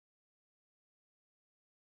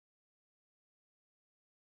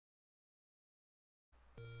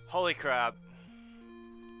Holy crap.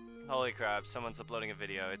 Holy crap, someone's uploading a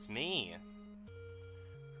video. It's me.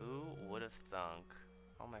 Who would have thunk?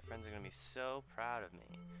 All my friends are gonna be so proud of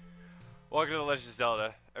me. Welcome to the Legend of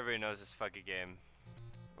Zelda. Everybody knows this fucking game.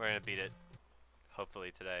 We're gonna beat it.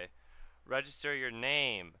 Hopefully today. Register your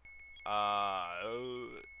name.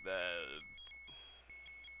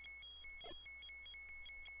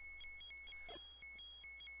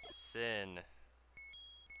 Sin.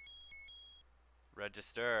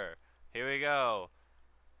 Register. Here we go.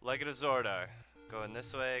 Legend of Zelda. Going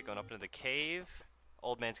this way, going up into the cave.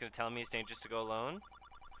 Old man's gonna tell me it's dangerous to go alone.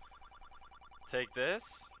 Take this.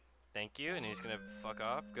 Thank you. And he's gonna fuck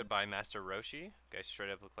off. Goodbye, Master Roshi. Guys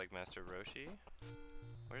straight up look like Master Roshi.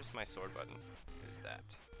 Where's my sword button? Who's that?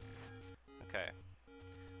 Okay.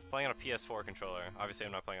 Playing on a PS4 controller. Obviously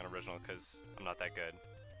I'm not playing on original because I'm not that good.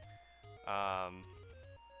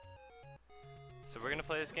 So we're gonna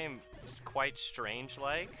play this game quite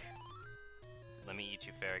strange-like. Let me eat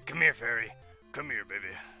you, fairy. Come here, fairy. Come here,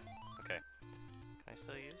 baby. Okay. Can I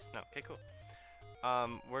still use? No. Okay, cool.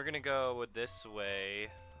 We're gonna go with this way,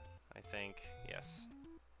 I think. Yes.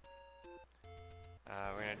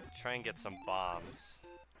 We're gonna try and get some bombs.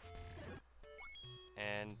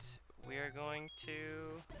 And we are going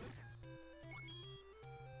to...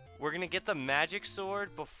 We're gonna get the magic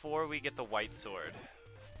sword before we get the white sword.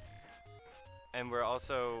 And we're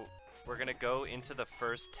gonna go into the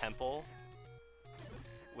first temple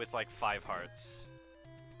with like 5 hearts.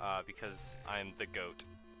 Because I'm the GOAT,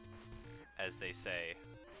 as they say.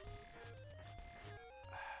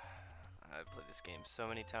 I've played this game so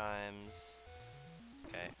many times.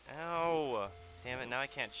 Okay. Ow! Damn it, now I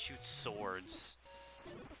can't shoot swords.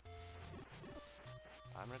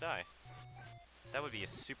 I'm gonna die. That would be a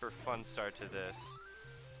super fun start to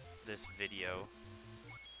this video.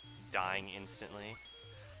 Dying instantly.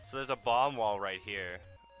 So there's a bomb wall right here,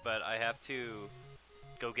 but I have to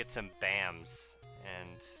go get some BAMs,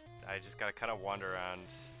 and I just gotta kind of wander around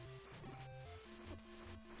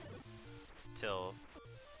till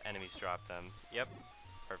enemies drop them. Yep,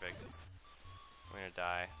 perfect. We're gonna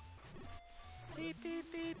die. Beep, beep,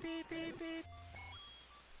 beep, beep, beep, beep.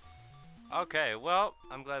 Okay, well,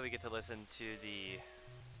 I'm glad we get to listen to the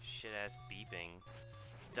shit-ass beeping.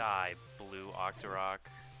 Die, blue Octorok.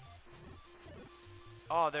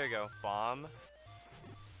 Oh, there you go. Bomb.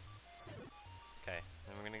 Okay,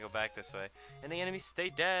 then we're gonna go back this way. And the enemies stay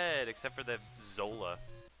dead, except for the Zola.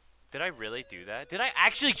 Did I really do that? Did I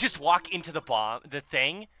actually just walk into the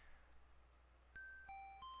thing?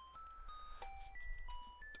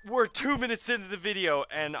 We're 2 minutes into the video,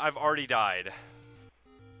 and I've already died.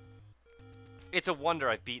 It's a wonder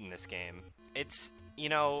I've beaten this game. It's, you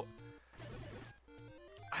know...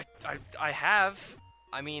 I have...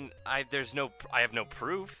 I mean, I have no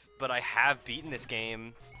proof, but I have beaten this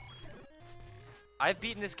game. I've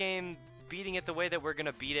beaten this game, beating it the way that we're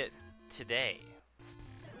gonna beat it today.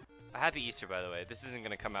 Happy Easter, by the way. This isn't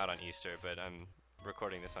gonna come out on Easter, but I'm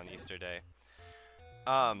recording this on Easter Day.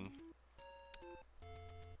 I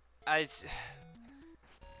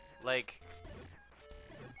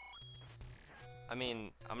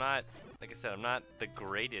mean, I'm not, like I said, I'm not the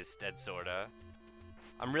greatest at Zorda.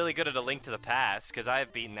 I'm really good at A Link to the Past, because I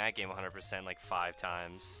have beaten that game 100% like 5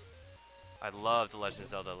 times. I love The Legend of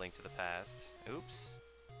Zelda: A Link to the Past. Oops.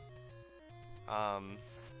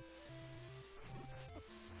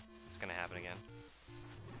 It's gonna happen again.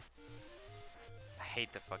 I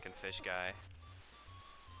hate the fucking fish guy.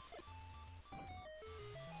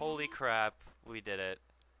 Holy crap, we did it.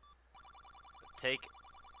 Take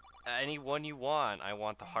any one you want. I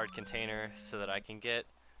want the heart container so that I can get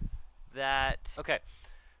that. Okay.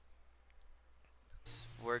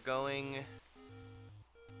 We're going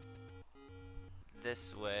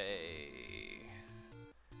this way.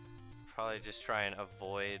 Probably just try and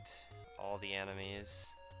avoid all the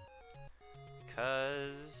enemies,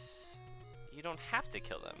 because you don't have to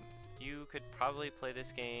kill them. You could probably play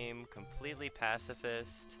this game completely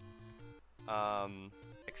pacifist,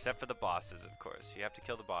 except for the bosses, of course. You have to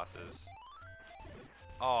kill the bosses.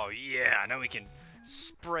 Oh yeah, now we can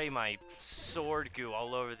spray my sword goo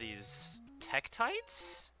all over these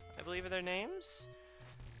Tektites, I believe are their names.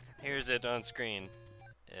 Here's it on screen.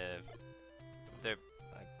 They're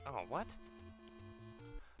like, oh, what?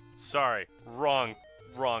 Sorry, wrong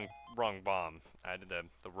bomb. I did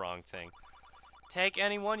the wrong thing. Take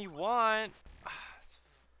anyone you want.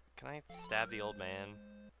 Can I stab the old man?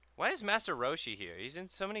 Why is Master Roshi here? He's in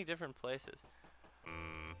so many different places.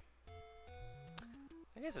 I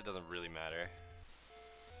guess it doesn't really matter.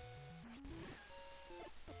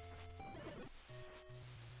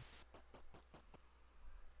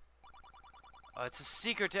 It's a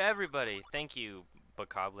secret to everybody. Thank you,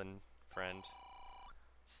 Bokoblin friend.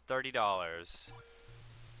 It's $30. This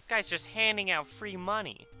guy's just handing out free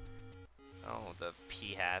money. Oh, the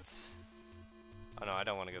pea hats. Oh no, I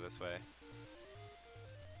don't want to go this way.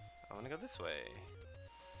 I want to go this way.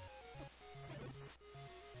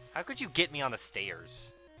 How could you get me on the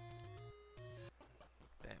stairs?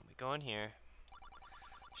 Bam, we go in here.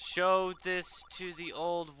 Show this to the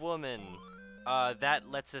old woman. That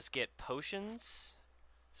lets us get potions.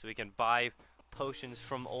 So we can buy potions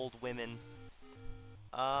from old women.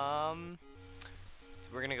 So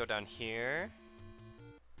we're gonna go down here.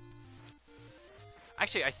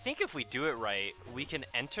 Actually, I think if we do it right, we can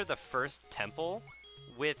enter the first temple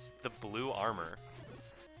with the blue armor.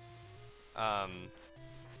 And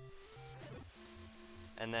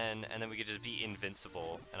then we could just be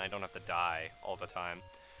invincible, and I don't have to die all the time.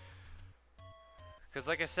 Because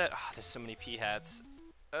like I said, there's so many pea hats.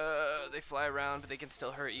 They fly around, but they can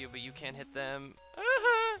still hurt you, but you can't hit them.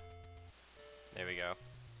 There we go.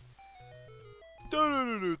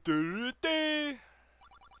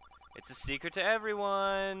 It's a secret to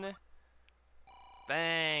everyone.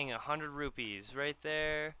 Bang, 100 rupees right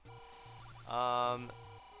there. And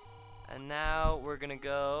now we're gonna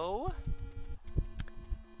go.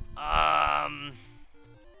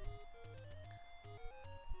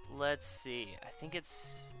 Let's see. I think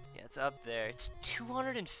it's up there. It's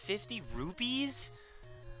 250 rupees?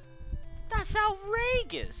 That's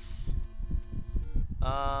outrageous.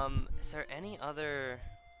 Is there any other?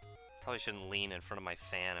 Probably shouldn't lean in front of my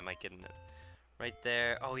fan. I might get in it. Right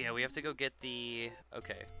there. Oh yeah, we have to go get the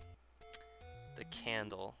the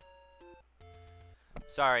candle.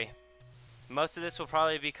 Sorry. Most of this will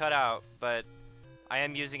probably be cut out, but I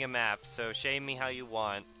am using a map, so shame me how you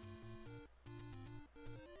want.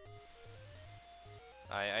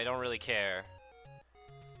 I don't really care.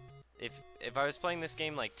 If I was playing this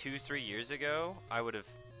game like 2-3 years ago, I would have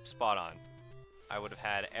spot on. I would have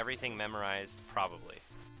had everything memorized, probably.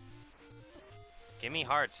 Give me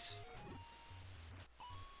hearts.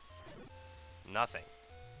 Nothing.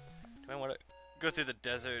 Do I want to go through the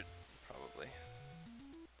desert? Probably.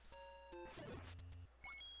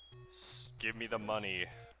 Give me the money.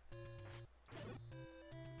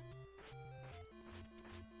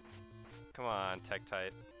 Come on,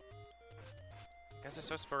 Tektite. You guys are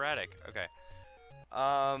so sporadic. Okay.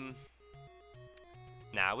 Nah,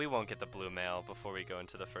 we won't get the blue mail before we go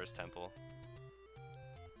into the first temple.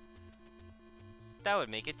 That would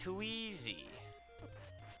make it too easy.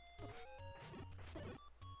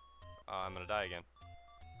 Oh, I'm gonna die again.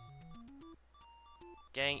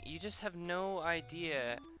 Gang, you just have no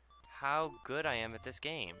idea how good I am at this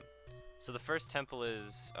game. So the first temple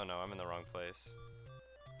is... Oh no, I'm in the wrong place.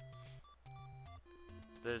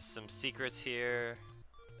 There's some secrets here.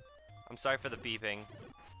 I'm sorry for the beeping.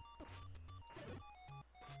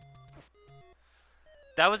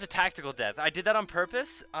 That was a tactical death. I did that on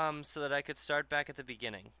purpose, so that I could start back at the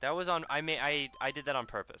beginning. That was on... I did that on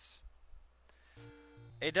purpose.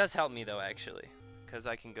 It does help me though, actually, because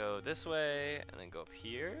I can go this way and then go up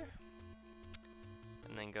here,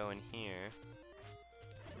 and then go in here.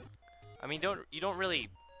 I mean, you don't really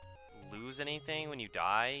lose anything when you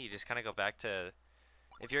die. You just kind of go back to...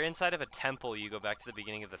 If you're inside of a temple, you go back to the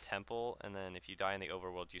beginning of the temple, and then if you die in the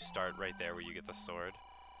overworld, you start right there where you get the sword.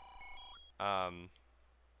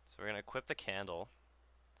 So we're gonna equip the candle,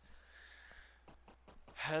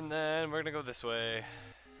 and then we're gonna go this way.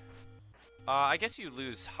 I guess you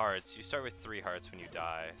lose hearts. You start with 3 hearts when you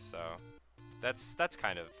die, so that's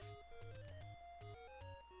kind of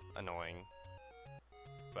annoying.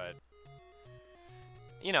 But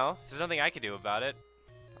you know, there's nothing I could do about it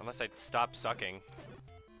unless I stop sucking.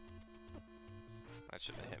 That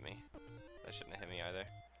shouldn't have hit me. That shouldn't have hit me either.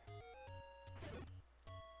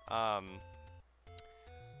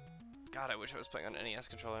 God, I wish I was playing on NES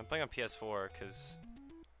controller. I'm playing on PS4 because,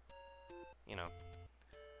 you know.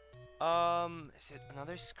 Is it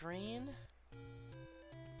another screen?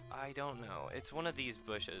 I don't know. It's one of these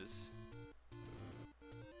bushes.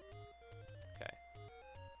 Okay.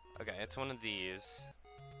 Okay, it's one of these.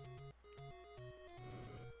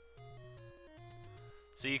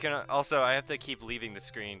 So you can also, I have to keep leaving the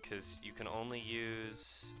screen because you can only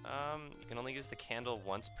use the candle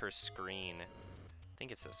once per screen. I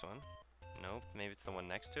think it's this one. Nope, maybe it's the one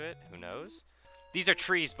next to it. Who knows? These are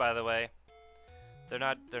trees, by the way. They're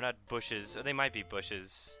not bushes, or they might be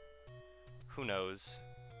bushes. Who knows?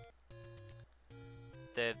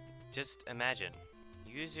 Just imagine.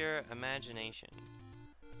 Use your imagination.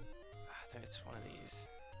 It's one of these.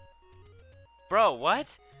 Bro,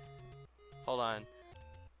 what? Hold on.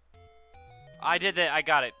 I did that. I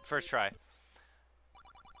got it. First try.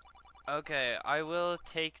 Okay, I will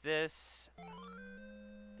take this.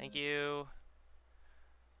 Thank you.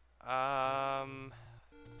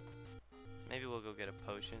 Maybe we'll go get a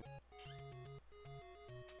potion.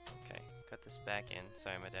 Okay, cut this back in.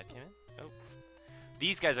 Sorry, my dad came in. Oh.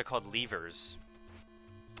 These guys are called levers.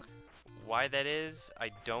 Why that is,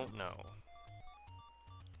 I don't know.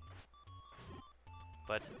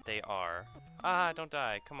 But they are. Ah, don't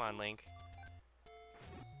die. Come on, Link.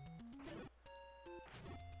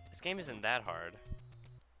 This game isn't that hard.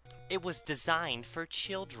 It was designed for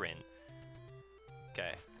children.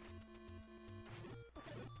 Okay.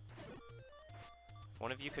 If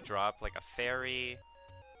one of you could drop like a fairy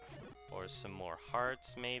or some more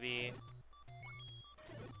hearts, maybe.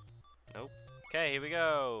 Nope. Okay, here we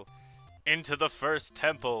go. Into the first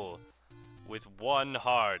temple with one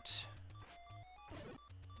heart.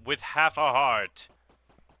 With half a heart.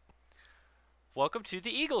 Welcome to the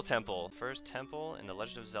Eagle Temple. First temple in the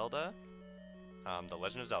Legend of Zelda. The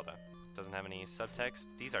Legend of Zelda. Doesn't have any subtext.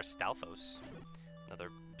 These are Stalfos. Another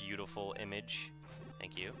beautiful image.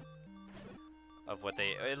 Thank you. Of what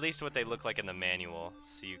they, at least what they look like in the manual,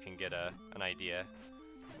 so you can get an idea.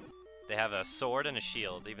 They have a sword and a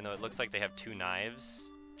shield, even though it looks like they have two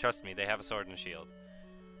knives. Trust me, they have a sword and a shield.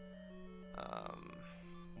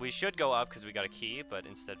 We should go up because we got a key, but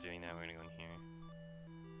instead of doing that, we're gonna go in here.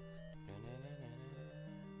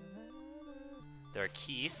 There are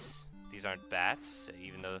keys. These aren't bats,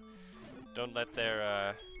 even though... Don't let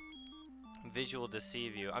their visual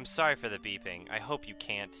deceive you. I'm sorry for the beeping. I hope you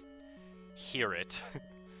can't hear it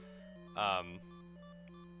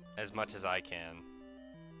as much as I can.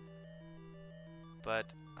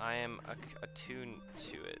 But I am attuned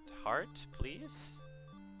to it. Heart, please?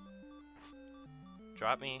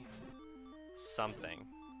 Drop me something.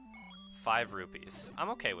 5 rupees. I'm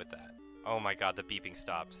okay with that. Oh my god, the beeping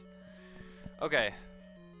stopped. Okay.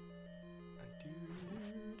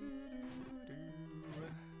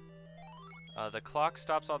 The clock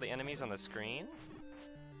stops all the enemies on the screen.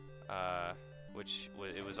 Which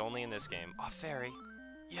it was only in this game. Oh, fairy.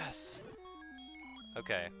 Yes.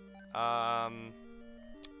 Okay. I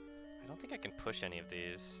don't think I can push any of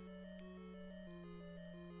these.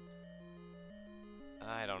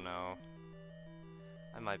 I don't know.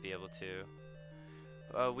 I might be able to.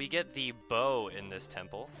 We get the bow in this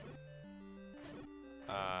temple.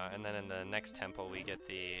 And then in the next temple we get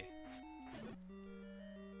the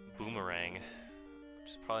boomerang,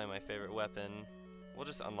 which is probably my favorite weapon. We'll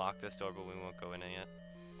just unlock this door, but we won't go in it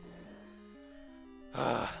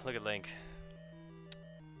yet. Look at Link.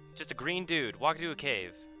 Just a green dude walking to a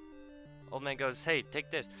cave. Old man goes, hey,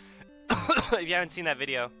 take this. If you haven't seen that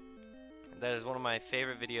video, that is one of my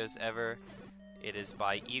favorite videos ever. It is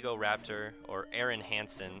by Ego Raptor, or Aaron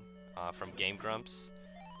Hansen, from Game Grumps.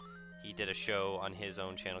 He did a show on his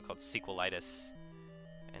own channel called Sequelitis,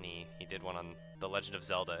 and he did one on The Legend of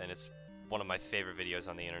Zelda, and it's one of my favorite videos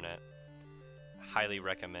on the internet. Highly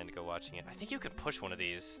recommend go watching it. I think you can push one of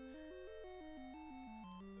these.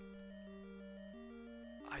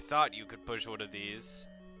 I thought you could push one of these.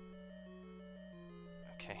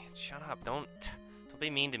 Okay, shut up. Don't be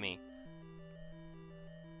mean to me.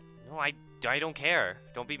 No, I don't care.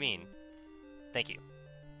 Don't be mean. Thank you.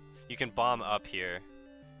 You can bomb up here.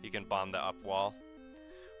 You can bomb the up wall.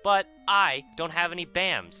 But I don't have any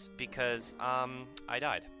BAMs because I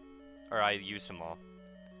died. Or I used them all.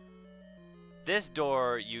 This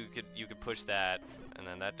door, you could push that, and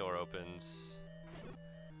then that door opens.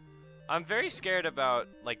 I'm very scared about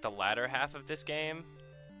like the latter half of this game.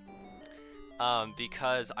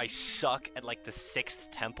 Because I suck at like the 6th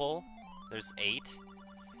temple. There's 8.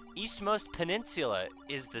 Eastmost Peninsula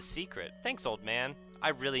is the secret. Thanks, old man. I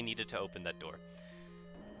really needed to open that door.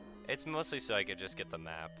 It's mostly so I could just get the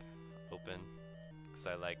map open, because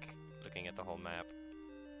I like looking at the whole map.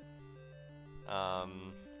 I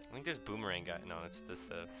think there's boomerang guy. No, it's this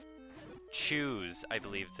the Choose, I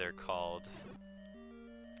believe they're called.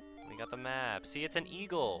 We got the map. See, it's an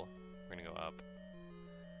eagle. We're gonna go up.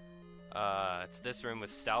 It's this room with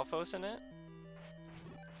Stalfos in it.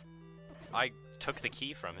 I took the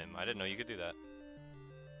key from him. I didn't know you could do that.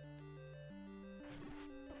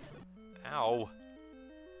 Ow.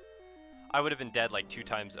 I would have been dead like 2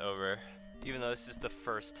 times over, even though this is the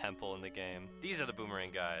first temple in the game. These are the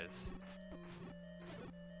boomerang guys.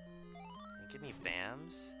 Give me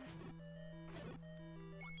BAMs?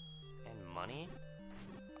 And money?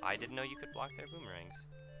 I didn't know you could block their boomerangs.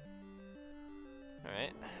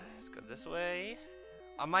 Alright, let's go this way.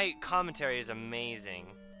 My commentary is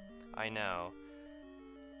amazing. I know.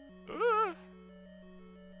 Little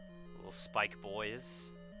spike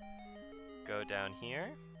boys. Go down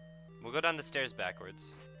here. We'll go down the stairs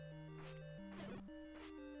backwards.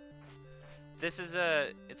 This is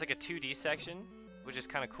it's like a 2D section, which is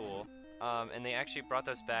kind of cool. And they actually brought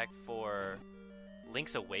those back for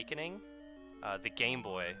Link's Awakening, the Game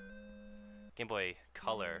Boy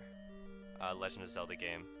Color Legend of Zelda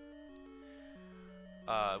game,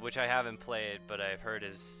 which I haven't played, but I've heard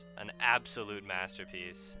is an absolute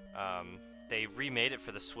masterpiece. They remade it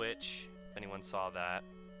for the Switch, if anyone saw that.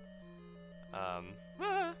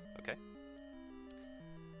 Okay.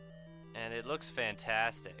 And it looks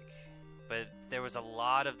fantastic, but there was a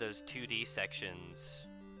lot of those 2D sections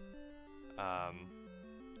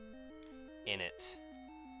in it.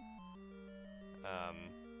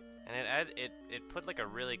 And it put like a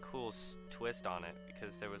really cool twist on it,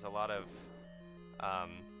 because there was a lot of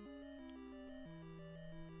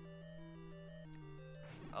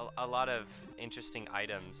a lot of interesting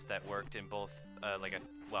items that worked in both like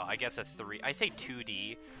I guess a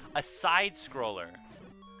 2D, a side scroller,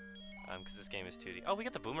 because this game is 2D. Oh, we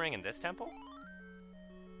get the boomerang in this temple?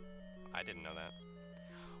 I didn't know that.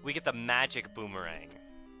 We get the magic boomerang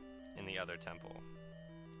in the other temple,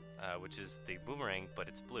 which is the boomerang, but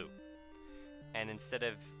it's blue. And instead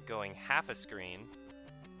of going half a screen,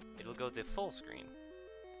 it'll go the full screen.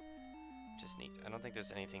 Which is neat. I don't think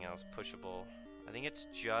there's anything else pushable. I think it's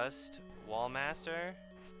just Wallmaster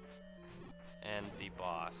and the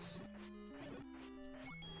boss.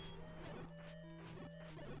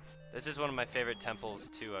 This is one of my favorite temples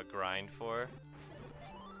to grind for,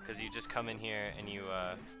 because you just come in here and you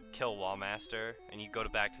kill Wallmaster, and you go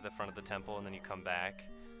back to the front of the temple, and then you come back,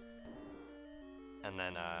 and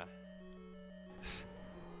then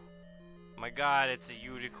my god, it's a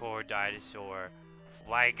unicorn dinosaur.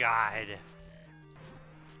 My god.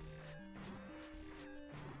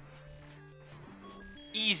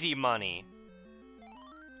 Easy money.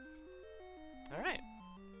 Alright.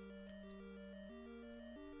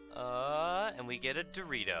 And we get a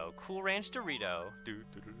Dorito. Cool Ranch Dorito.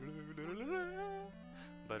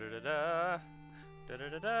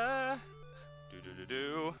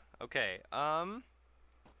 Okay,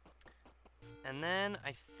 and then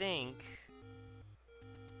I think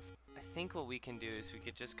what we can do is we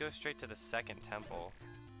could just go straight to the second temple.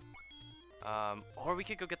 Or we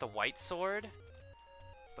could go get the white sword.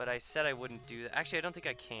 But I said I wouldn't do that. Actually, I don't think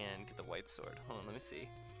I can get the white sword. Hold on, let me see.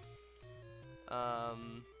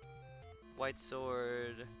 White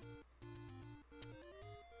sword.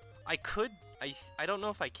 I could. I don't know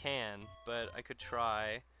if I can, but I could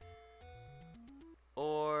try.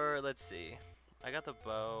 Or let's see. I got the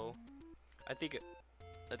bow. I think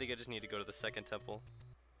I just need to go to the second temple.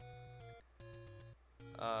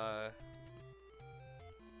 Cause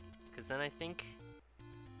then I think.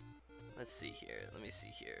 Let's see here. Let me see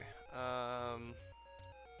here.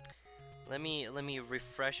 Let me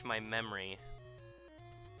refresh my memory.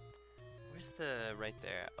 Where's the right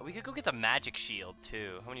there? Oh, we could go get the magic shield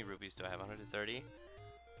too. How many rupees do I have? 130.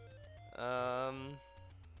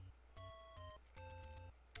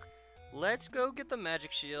 Let's go get the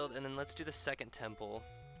magic shield, and then let's do the second temple.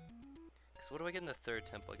 Cause what do I get in the third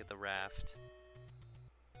temple? I get the raft.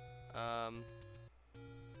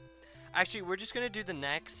 Actually, we're just gonna do the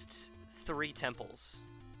next 3 temples.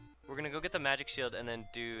 We're gonna go get the magic shield and then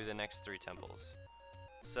do the next 3 temples.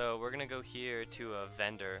 So we're gonna go here to a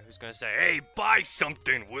vendor who's gonna say, "Hey, buy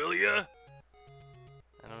something, will ya?"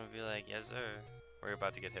 And I'm gonna be like, "Yes, sir." We're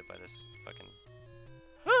about to get hit by this fucking.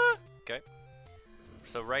 Okay.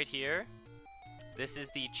 So right here, this is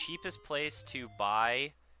the cheapest place to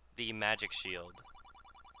buy the magic shield.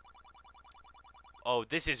 Oh,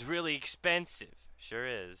 this is really expensive. Sure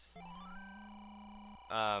is.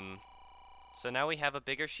 So now we have a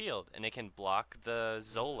bigger shield, and it can block the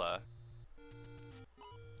Zola.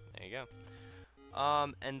 There you go.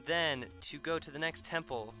 And then, to go to the next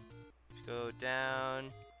temple, go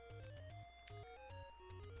down.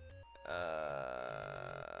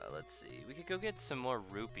 Let's see. We could go get some more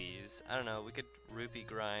rupees. I don't know. We could rupee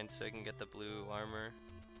grind so I can get the blue armor.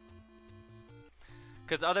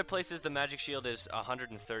 Because other places, the magic shield is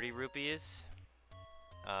 130 rupees.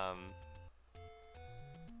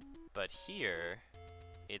 But here,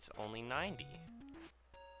 it's only 90.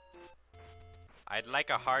 I'd like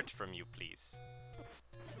a heart from you, please.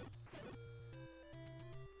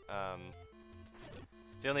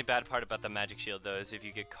 The only bad part about the magic shield, though, is if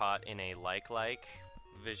you get caught in a like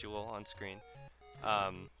visual on screen.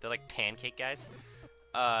 They're like pancake guys.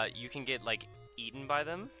 You can get, like, eaten by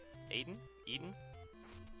them. Eaten?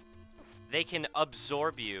 They can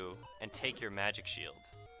absorb you and take your magic shield.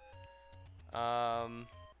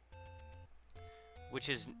 Which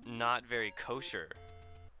is not very kosher.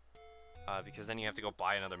 Because then you have to go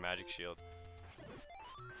buy another magic shield.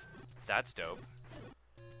 That's dope.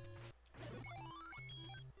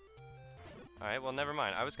 Alright, well, never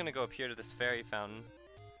mind. I was gonna go up here to this fairy fountain.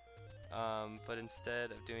 But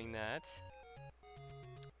instead of doing that,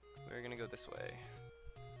 we're gonna go this way.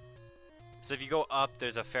 So if you go up,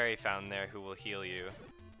 there's a fairy fountain there who will heal you.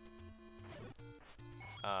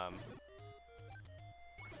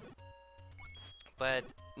 But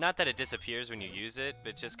not that it disappears when you use it,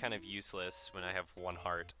 but it's just kind of useless when I have 1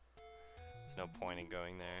 heart. There's no point in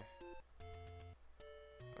going there.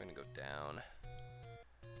 We're gonna go down.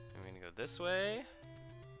 I'm gonna go this way.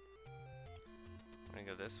 I'm gonna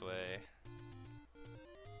go this way.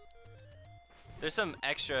 There's some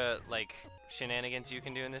extra, like, shenanigans you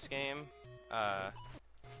can do in this game.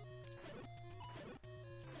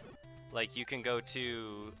 Like, you can go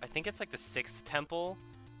to, I think it's like the 6th temple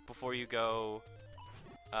before you go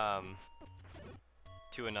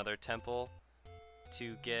to another temple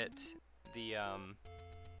to get the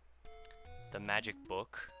magic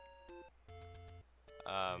book.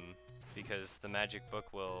 Because the magic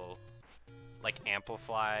book will, like,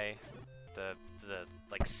 amplify the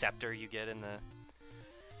like scepter you get in the,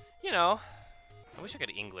 you know. I wish I could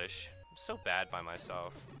English. I'm so bad by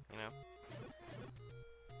myself, you know.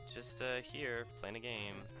 Just here playing a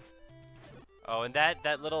game. Oh, and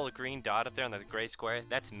that little green dot up there on the gray square,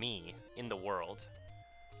 that's me in the world.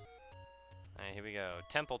 All right, here we go.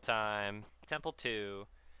 Temple time. Temple 2.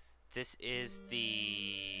 This is the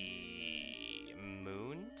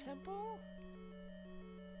moon temple?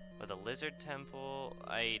 Or the lizard temple?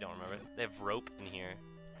 I don't remember. They have rope in here.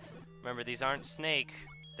 Remember, these aren't snake,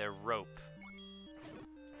 they're rope.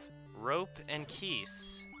 Rope and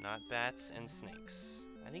keys, not bats and snakes.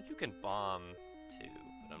 I think you can bomb too,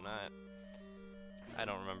 but I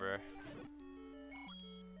don't remember.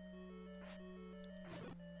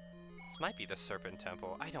 This might be the serpent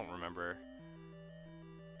temple. I don't remember.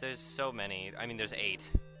 There's so many. I mean, there's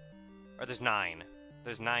 8. Or there's 9.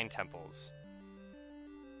 There's 9 temples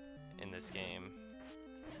in this game.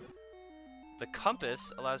 The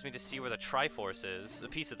compass allows me to see where the Triforce is, the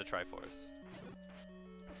piece of the Triforce.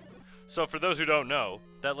 So for those who don't know,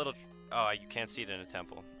 that little... Oh, you can't see it in a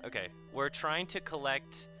temple. Okay, we're trying to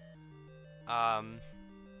collect the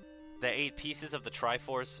 8 pieces of the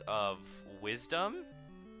Triforce of Wisdom,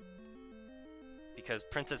 because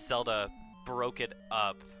Princess Zelda broke it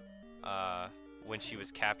up when she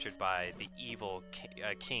was captured by the evil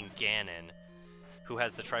King Ganon, who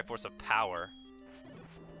has the Triforce of Power.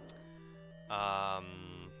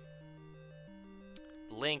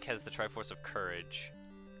 Link has the Triforce of Courage.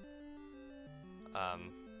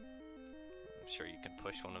 I'm sure you can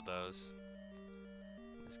push one of those.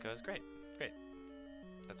 This goes great. Great.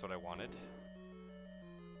 That's what I wanted.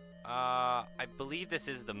 I believe this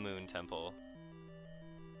is the Moon Temple.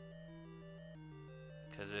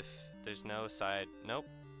 Because if there's no side... Nope.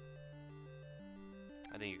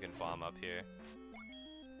 I think you can bomb up here.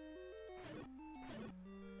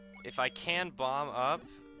 If I can bomb up,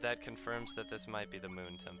 that confirms that this might be the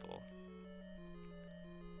Moon Temple.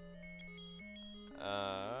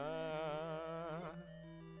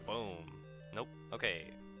 Boom. Nope.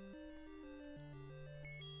 Okay.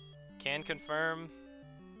 Can confirm.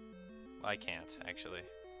 I can't, actually.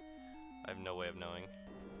 I have no way of knowing.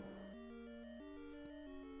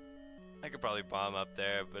 I could probably bomb up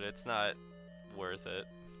there, but it's not worth it.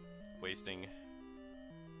 Wasting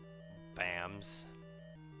BAMs.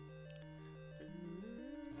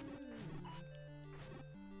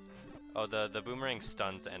 Oh, the boomerang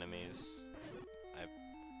stuns enemies.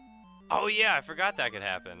 Oh yeah, I forgot that could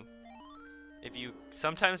happen. If you...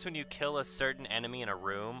 Sometimes when you kill a certain enemy in a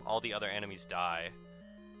room, all the other enemies die.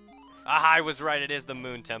 Ah, I was right, it is the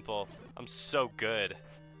Moon Temple. I'm so good.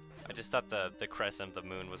 I just thought the crescent of the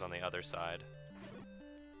moon was on the other side.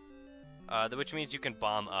 Which means you can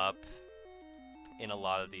bomb up in a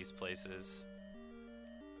lot of these places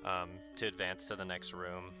to advance to the next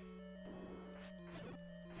room.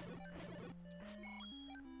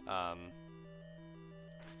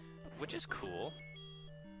 Which is cool.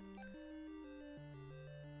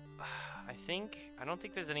 I don't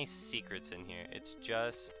think there's any secrets in here. It's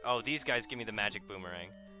just... Oh, these guys give me the magic boomerang.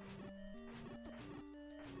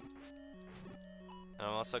 And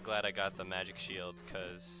I'm also glad I got the magic shield,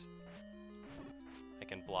 because I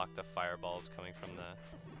can block the fireballs coming from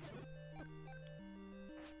the...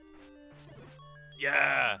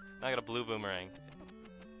 Yeah! Now I got a blue boomerang.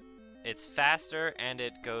 It's faster, and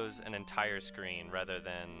it goes an entire screen rather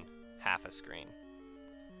than half a screen.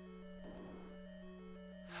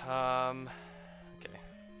 Okay.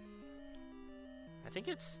 I think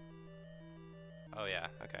it's... Oh yeah,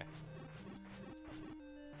 okay.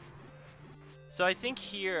 So I think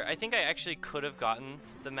here, I actually could have gotten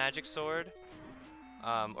the magic sword,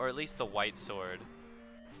 Or at least the white sword.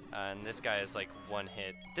 And this guy is like one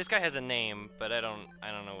hit. This guy has a name, but I don't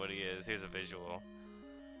know what he is. Here's a visual.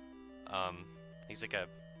 He's like I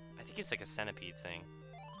think he's like a centipede thing.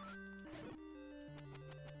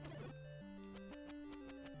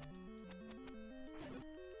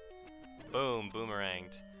 Boom,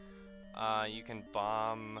 boomeranged. You can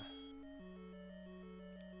bomb.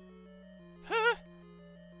 Huh?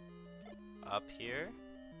 Up here.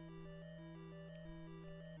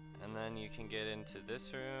 And then you can get into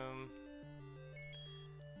this room.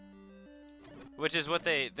 Which is what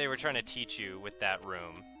they were trying to teach you with that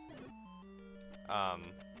room.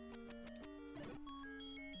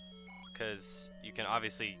 Because you can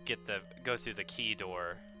obviously go through the key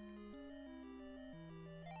door.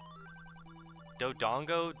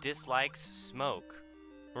 Dodongo dislikes smoke.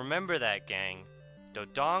 Remember that, gang.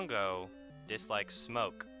 Dodongo dislikes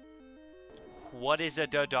smoke. What is a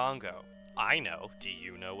Dodongo? I know. Do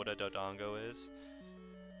you know what a Dodongo is?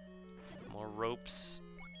 More ropes.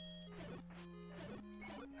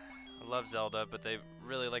 I love Zelda, but they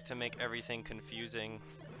really like to make everything confusing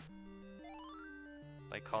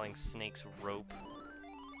by calling snakes rope.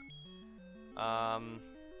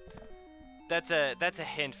 That's a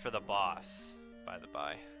hint for the boss, by the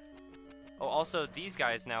by. Oh, also, these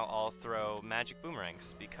guys now all throw magic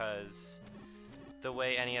boomerangs because the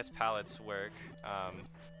way NES palettes work,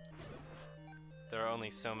 there are only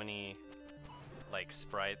so many, like,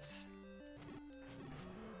 sprites,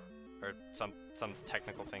 or some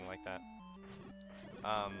technical thing like that.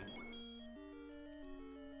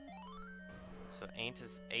 So 8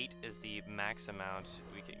 is the max amount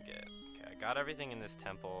we can get. Okay, I got everything in this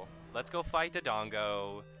temple. Let's go fight the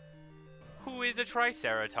Dongo, who is a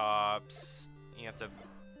Triceratops. You have to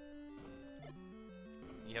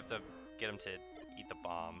get him to eat the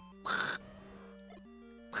bomb.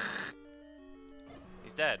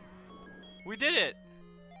 He's dead. We did it!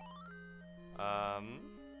 Now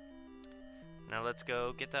let's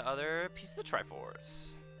go get the other piece of the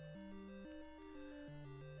Triforce.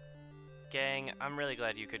 Gang, I'm really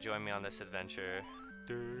glad you could join me on this adventure.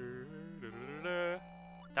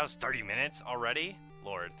 That was 30 minutes already?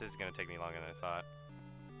 Lord, this is gonna take me longer than I thought.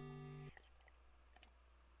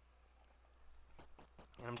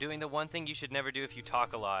 And I'm doing the one thing you should never do if you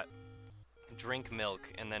talk a lot. Drink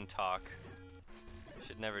milk and then talk. You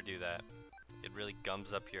should never do that. It really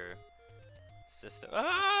gums up your system.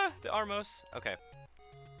 Ah! The Armos! Okay.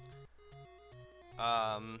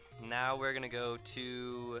 Now we're gonna go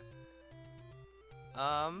to...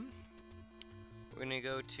 we're gonna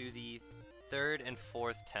go to the 3rd and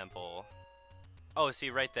 4th temple. Oh, see,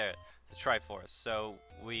 right there. The Triforce. So,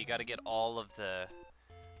 we gotta get all of the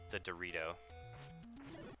Dorito.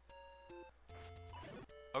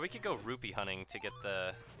 Or we could go rupee hunting to get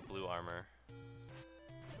the blue armor.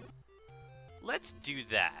 Let's do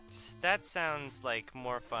that. That sounds like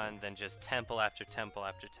more fun than just temple after temple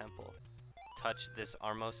after temple. Touch this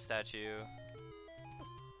Armos statue.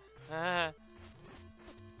 Ah.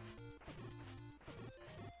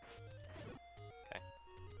 Okay.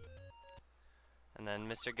 And then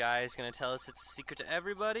Mr. Guy is gonna tell us it's a secret to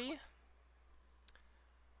everybody.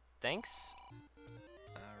 Thanks.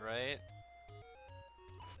 Alright.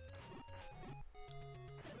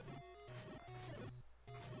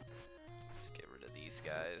 Let's get rid of these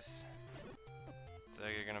guys. So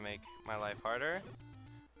you're gonna make my life harder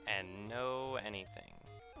and know anything.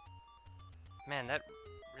 Man, that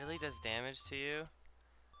really does damage to you.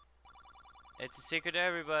 It's a secret to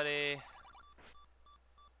everybody.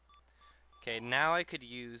 Okay, now I could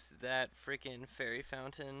use that freaking fairy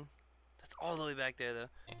fountain. That's all the way back there, though.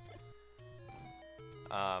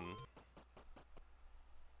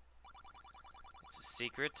 It's a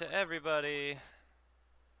secret to everybody.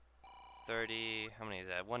 30, how many is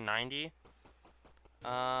that? 190?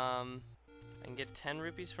 I can get 10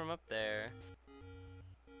 rupees from up there.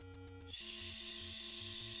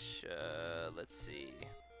 Let's see.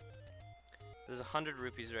 There's 100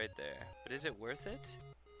 rupees right there. But is it worth it?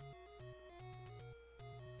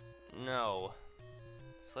 No.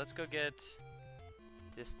 So let's go get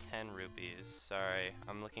this 10 rupees. Sorry,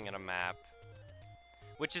 I'm looking at a map.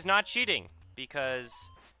 Which is not cheating, because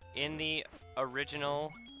in the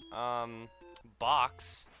original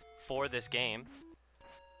box for this game,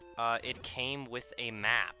 it came with a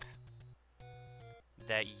map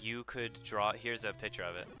that you could draw. Here's a picture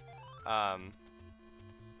of it.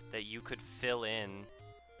 That you could fill in.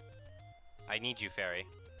 I need you, fairy.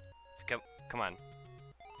 Come on.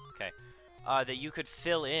 Okay. That you could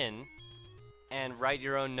fill in and write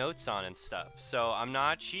your own notes on and stuff. So I'm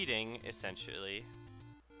not cheating, essentially.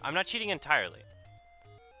 I'm not cheating entirely.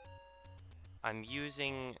 I'm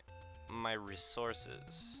using my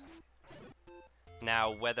resources.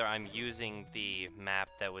 Now, whether I'm using the map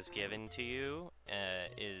that was given to you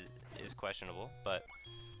is questionable, but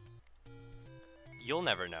you'll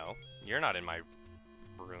never know. You're not in my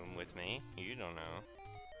room with me. You don't know.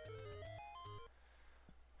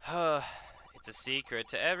 It's a secret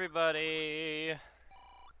to everybody.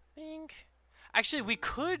 Think. Actually, we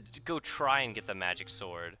could go try and get the magic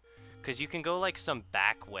sword, because you can go like some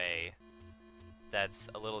back way that's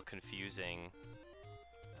a little confusing.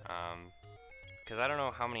 Because I don't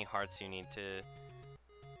know how many hearts you need to...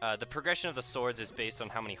 the progression of the swords is based on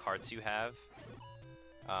how many hearts you have.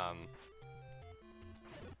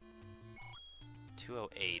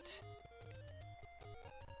 208.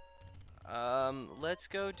 Let's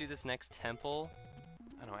go do this next temple.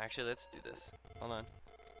 I don't know, actually, let's do this. Hold on.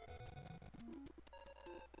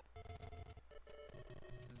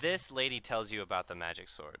 This lady tells you about the magic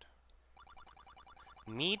sword.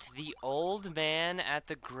 Meet the old man at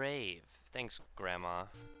the grave. Thanks, Grandma.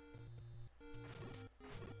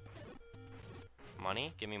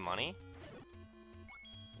 Money? Give me money.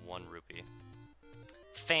 1 rupee.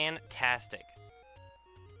 Fantastic.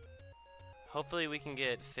 Hopefully we can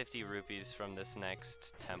get 50 rupees from this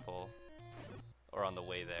next temple. Or on the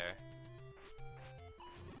way there.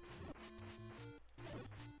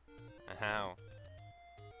 Ow.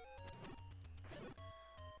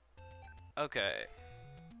 Okay.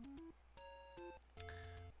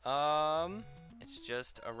 It's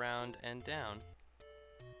just around and down.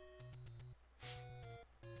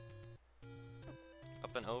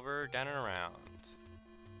 Up and over, down and around.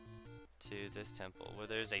 To this temple, where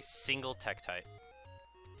there's a single Tektite.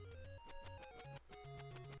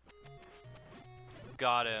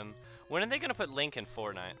 Got him. When are they gonna put Link in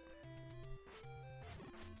Fortnite?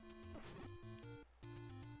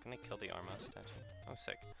 Can I kill the Armo statue? Oh,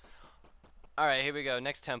 sick. Alright, here we go.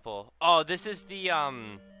 Next temple. Oh, this is the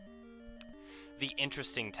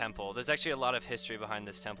interesting temple. There's actually a lot of history behind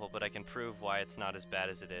this temple, but I can prove why it's not as bad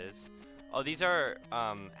as it is. Oh, these are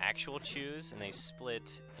actual chews, and they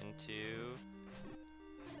split into...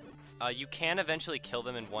 you can eventually kill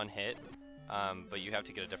them in 1 hit, but you have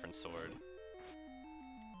to get a different sword.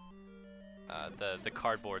 The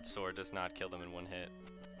cardboard sword does not kill them in 1 hit.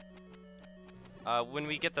 When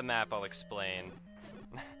we get the map, I'll explain.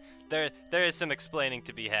 There is some explaining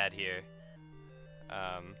to be had here.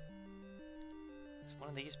 Is one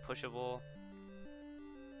of these pushable?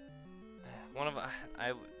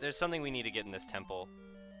 There's something we need to get in this temple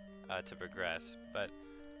to progress, but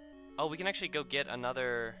oh, we can actually go get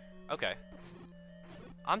another. Okay.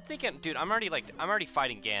 I'm thinking, dude, I'm already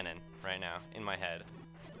fighting Ganon right now in my head.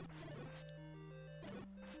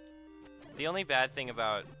 The only bad thing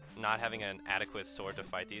about not having an adequate sword to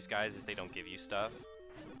fight these guys is they don't give you stuff,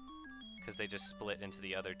 because they just split into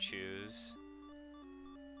the other chews.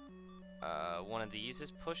 One of these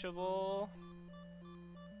is pushable.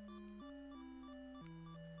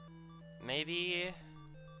 Maybe.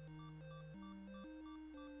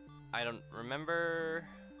 I don't remember.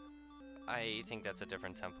 I think that's a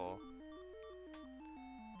different temple.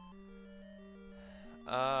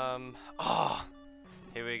 Oh!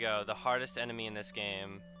 Here we go. The hardest enemy in this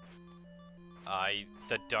game.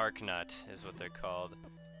 The Dark Nut is what they're called.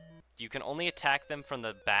 You can only attack them from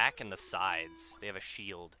the back and the sides. They have a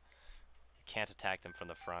shield. You can't attack them from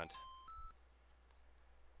the front.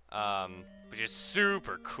 Which is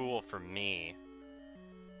super cool for me.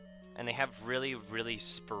 And they have really, really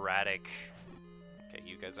sporadic... Okay,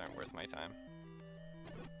 you guys aren't worth my time.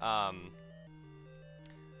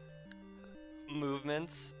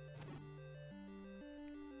 Movements.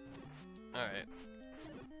 Alright.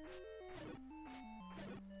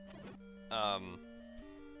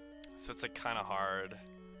 So it's like kind of hard.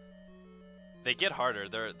 They get harder.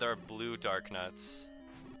 They're blue Dark Nuts.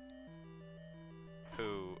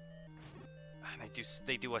 Who...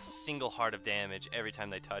 They do a single heart of damage every time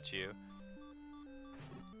they touch you.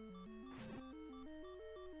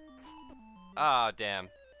 Ah, damn.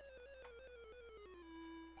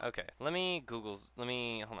 Okay, hold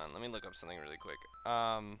on, let me look up something really quick.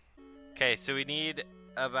 Okay, so we need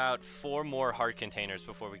about 4 more heart containers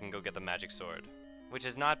before we can go get the magic sword. Which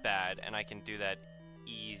is not bad, and I can do that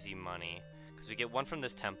easy money. Because we get 1 from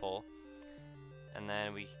this temple, and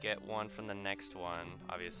then we get 1 from the next one.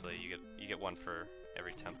 Obviously, you get 1 for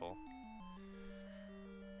every temple.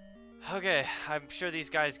 Okay, I'm sure these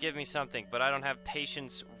guys give me something, but I don't have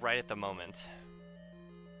patience right at the moment.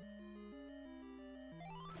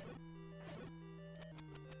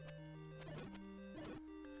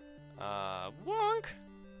 Wonk!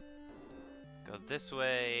 Go this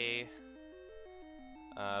way.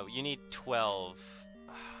 You need 12.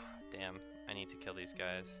 Damn, I need to kill these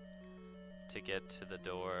guys to get to the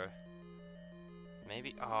door.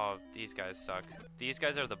 Maybe, oh, these guys suck. These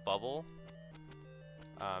guys are the bubble.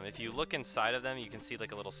 If you look inside of them, you can see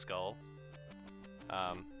like a little skull.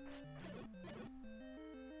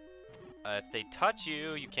 If they touch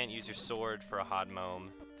you, you can't use your sword for a hot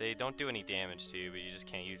mome. They don't do any damage to you, but you just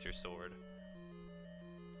can't use your sword.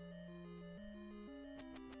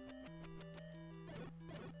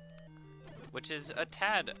 Which is a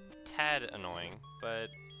tad annoying, but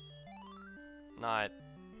not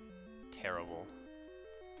terrible.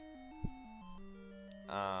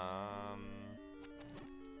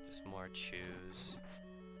 Just more choose.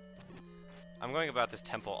 I'm going about this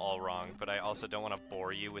temple all wrong, but I also don't want to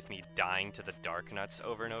bore you with me dying to the dark nuts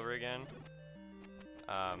over and over again.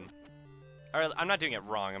 Or I'm not doing it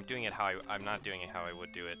wrong. I'm doing it how I'm not doing it how I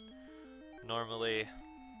would do it normally.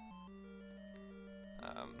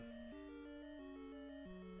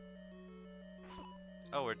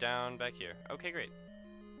 Oh, we're down back here. Okay, great.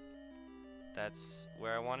 That's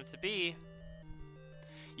where I want it to be.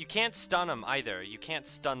 You can't stun them either. You can't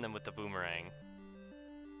stun them with the boomerang.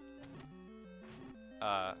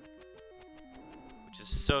 Which is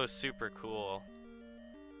so super cool.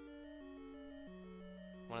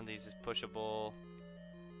 One of these is pushable.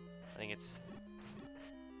 I think it's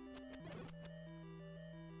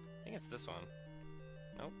this one.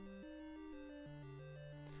 Nope.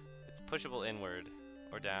 It's pushable inward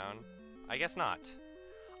or down. I guess not.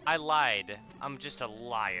 I lied. I'm just a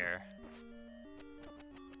liar.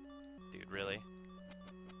 Dude, really?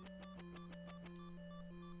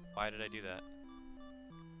 Why did I do that?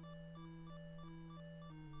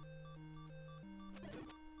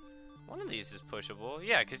 One of these is pushable.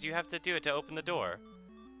 Yeah, because you have to do it to open the door.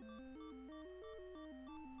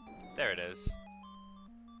 There it is.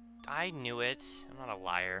 I knew it. I'm not a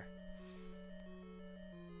liar.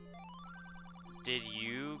 Did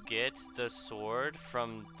you get the sword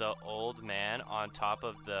from the old man on top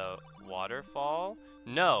of the waterfall?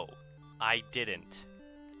 No, I didn't.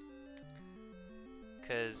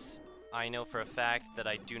 Because I know for a fact that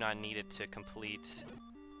I do not need it to complete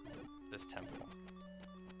this temple.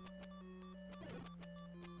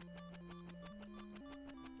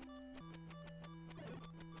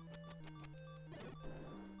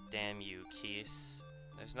 Damn you, Keese.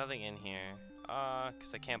 There's nothing in here.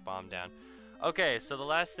 Because I can't bomb down. Okay, so the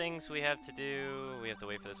last things we have to do, we have to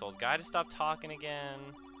wait for this old guy to stop talking again.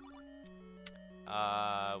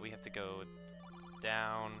 We have to go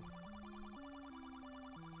down.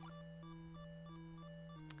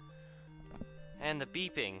 And the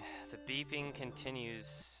beeping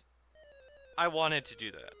continues. I wanted to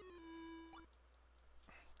do that.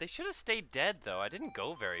 They should have stayed dead though, I didn't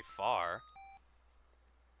go very far.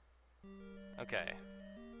 Okay.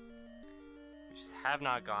 We just have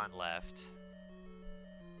not gone left.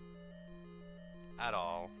 At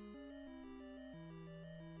all.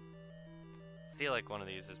 Feel like one of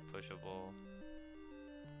these is pushable.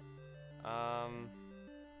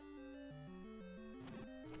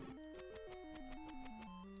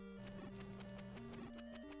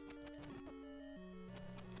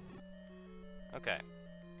 Okay.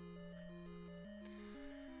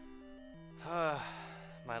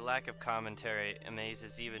 My lack of commentary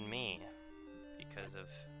amazes even me because of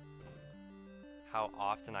how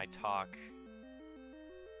often I talk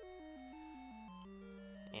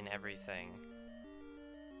in everything.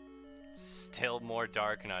 Still more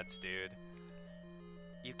dark nuts, dude.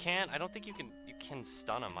 You can't, I don't think you can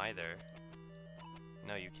stun them either.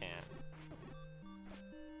 No, you can't.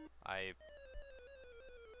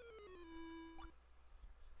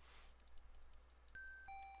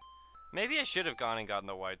 Maybe I should have gone and gotten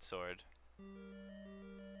the white sword.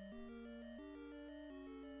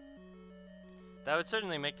 That would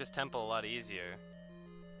certainly make this temple a lot easier.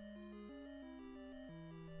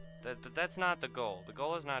 But that's not the goal. The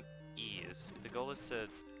goal is not ease. The goal is to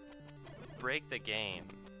break the game.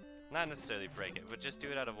 Not necessarily break it, but just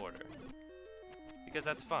do it out of order. Because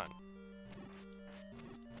that's fun.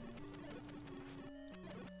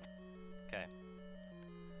 Okay.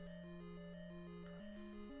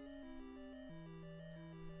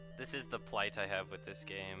 This is the plight I have with this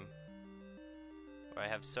game. Where I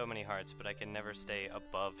have so many hearts, but I can never stay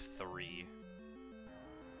above 3.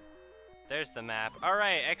 There's the map.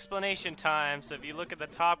 Alright, explanation time. So if you look at the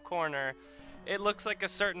top corner, it looks like a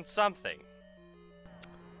certain something.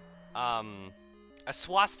 A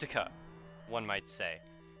swastika, one might say.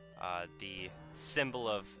 The symbol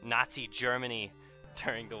of Nazi Germany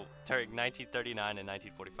during 1939 and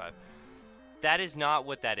 1945. That is not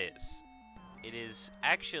what that is. it is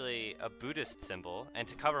actually a Buddhist symbol, and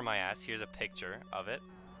to cover my ass, here's a picture of it.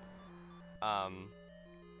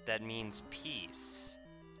 That means peace.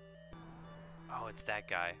 Oh, it's that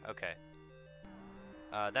guy. Okay.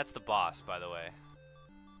 That's the boss, by the way.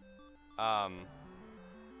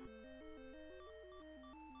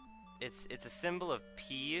 It's a symbol of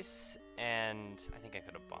peace, and I think I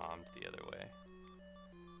could have bombed the other way.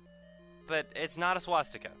 But it's not a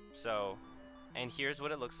swastika, so... And here's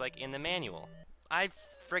what it looks like in the manual. I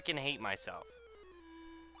frickin' hate myself.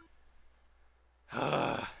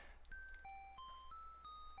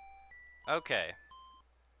 Okay.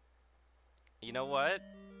 You know what?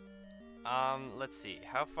 Let's see.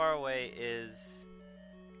 How far away is...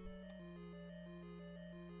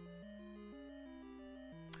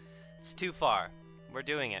 It's too far. We're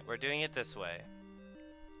doing it. We're doing it this way.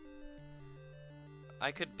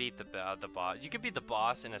 I could beat the boss. You could beat the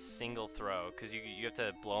boss in a single throw, because you have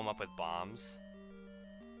to blow him up with bombs.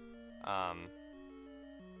 And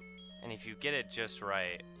if you get it just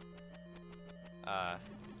right,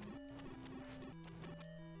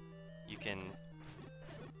 you can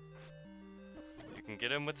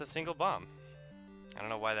get him with a single bomb. I don't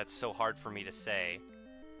know why that's so hard for me to say.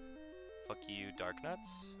 Fuck you, Dark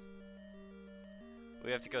Nuts. We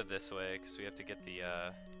have to go this way, because we have to get the,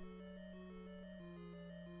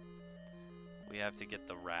 we have to get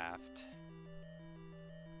the raft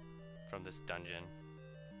from this dungeon.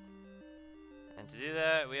 And to do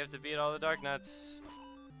that, we have to beat all the Dark Nuts.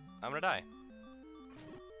 I'm gonna die.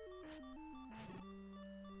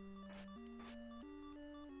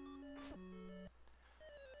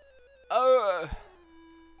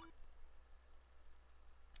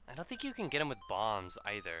 I don't think you can get him with bombs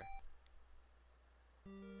either.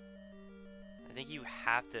 I think you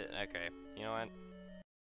have to... Okay, you know what?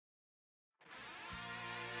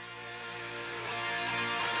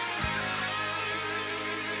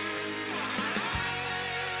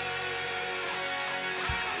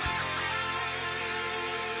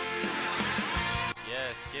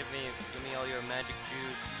 Yes, give me all your magic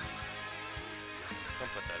juice.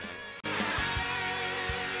 Don't put that in.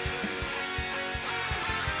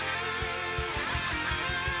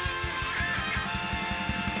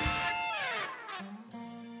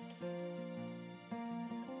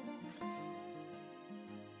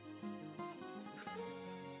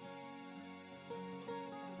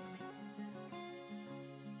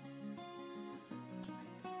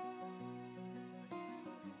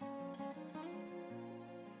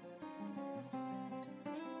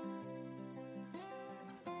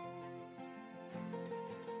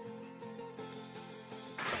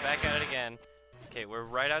 Back at it again. Okay, we're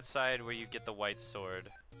right outside where you get the white sword.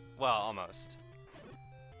 Well, almost.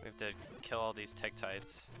 We have to kill all these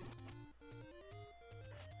Tektites.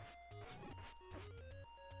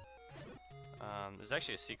 There's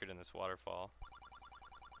actually a secret in this waterfall.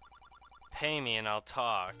 Pay me and I'll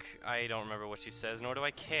talk. I don't remember what she says, nor do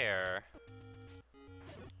I care.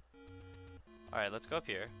 Alright, let's go up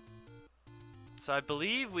here. So I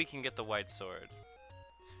believe we can get the white sword.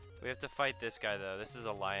 We have to fight this guy, though. This is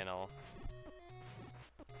a Lionel.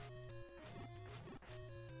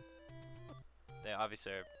 They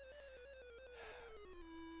obviously are...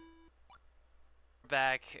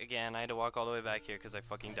 Back again. I had to walk all the way back here because I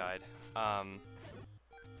fucking died. And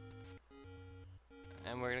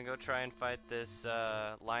we're gonna go try and fight this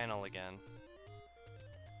Lionel again.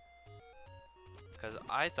 Because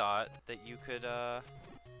I thought that you could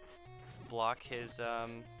block his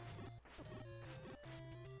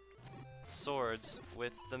swords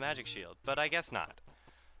with the magic shield, but I guess not.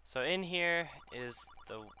 So in here is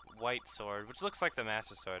the white sword, which looks like the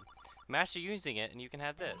master sword. Master using it, and you can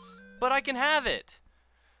have this. But I can have it!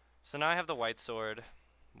 So now I have the white sword,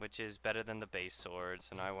 which is better than the base sword,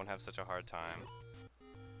 so now I won't have such a hard time.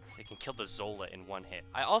 They can kill the Zola in one hit.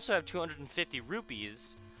 I also have 250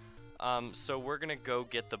 rupees, so we're gonna go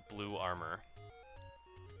get the blue armor.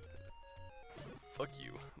 Fuck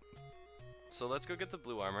you. So let's go get the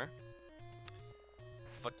blue armor.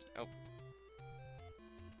 Fuck you. Oh.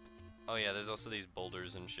 Oh yeah, there's also these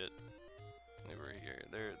boulders and shit over here.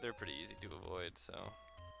 They're pretty easy to avoid, so.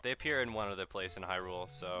 They appear in one other place in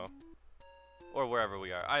Hyrule, so. Or wherever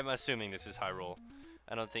we are. I'm assuming this is Hyrule.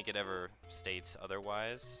 I don't think it ever states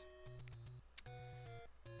otherwise.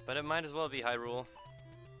 But it might as well be Hyrule.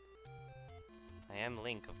 I am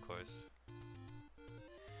Link, of course.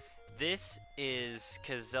 This is,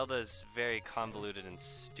 because Zelda's very convoluted and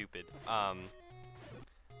stupid.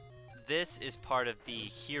 This is part of the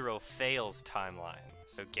hero fails timeline.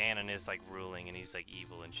 So Ganon is like ruling and he's like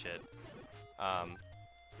evil and shit.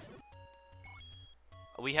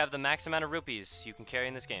 We have the max amount of rupees you can carry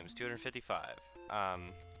in this game. It's 255. I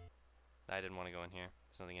didn't want to go in here.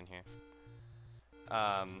 There's nothing in here.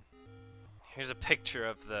 Here's a picture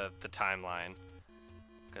of the timeline,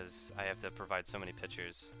 because I have to provide so many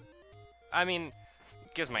pictures. I mean,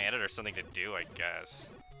 it gives my editor something to do, I guess.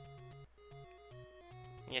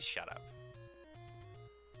 Yeah, shut up.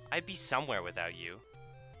 I'd be somewhere without you.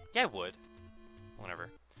 Yeah, I would. Whatever.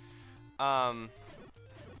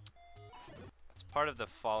 It's part of the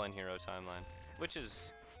Fallen Hero timeline, which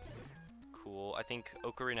is cool. I think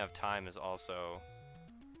Ocarina of Time is also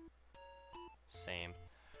same.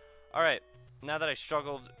 Alright, now that I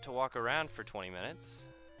struggled to walk around for 20 minutes,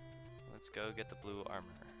 let's go get the blue armor.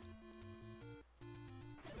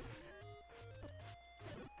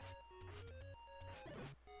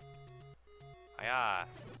 Hiya!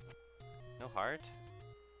 No heart?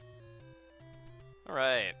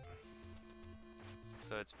 Alright.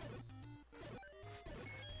 So it's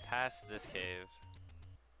past this cave,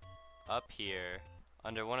 up here,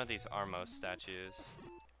 under one of these Armos statues.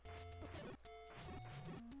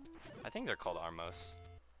 I think they're called Armos.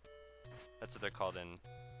 That's what they're called in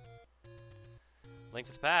Link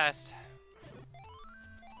to the Past.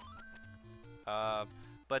 But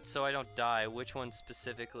so I don't die, which one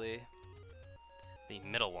specifically? The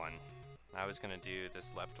middle one. I was gonna do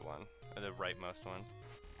this left one, or the rightmost one.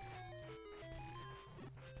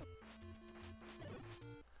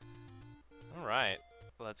 Alright,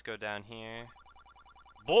 let's go down here.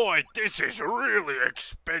 Boy, this is really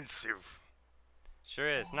expensive. Sure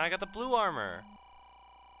is. Now I got the blue armor.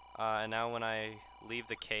 And now when I leave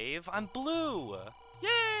the cave, I'm blue!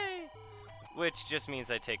 Yay! Which just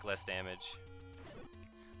means I take less damage.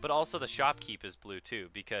 But also the shopkeep is blue too,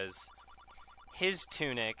 because his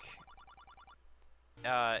tunic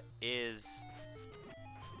is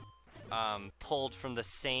pulled from the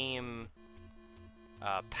same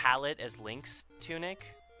palette as Link's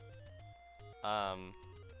tunic.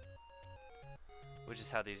 Which is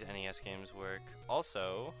how these NES games work.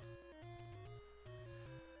 Also,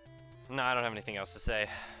 no, I don't have anything else to say.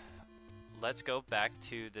 Let's go back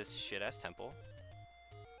to this shit-ass temple.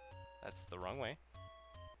 That's the wrong way.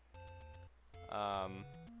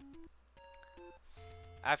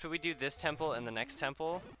 After we do this temple and the next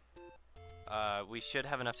temple, we should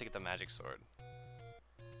have enough to get the magic sword.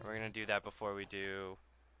 And we're gonna do that before we do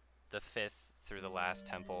the 5th through the last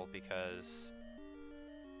temple, because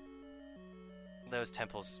those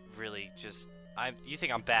temples really just... you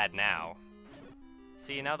think I'm bad now.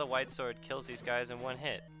 See, now the white sword kills these guys in one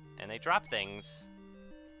hit, and they drop things.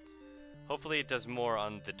 Hopefully it does more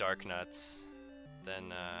on the dark nuts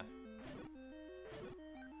than,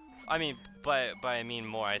 I mean, by I mean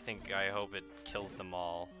more, I hope it kills them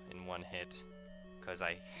all in one hit, because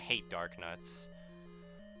I hate dark nuts.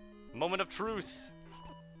 Moment of truth!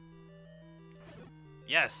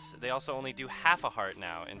 Yes, they also only do half a heart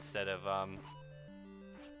now, instead of, a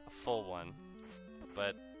full one.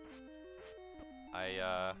 But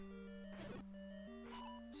I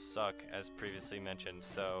suck, as previously mentioned,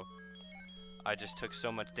 so I just took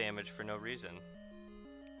so much damage for no reason.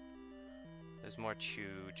 There's more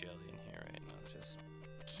chew jelly in here right now, just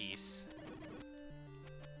Keese.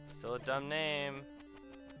 Still a dumb name.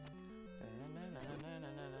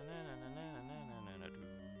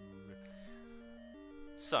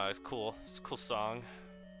 So it's cool. It's a cool song.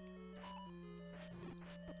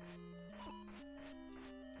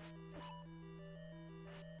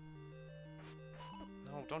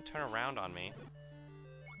 No, don't turn around on me.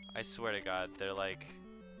 I swear to God, they're like...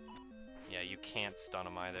 Yeah, you can't stun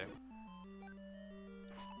them either.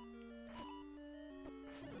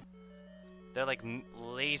 They're like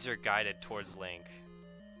laser guided towards Link.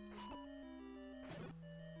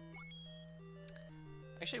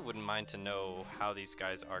 Actually, wouldn't mind to know how these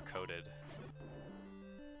guys are coded.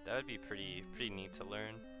 That would be pretty neat to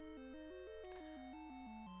learn.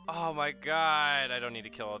 Oh my God, I don't need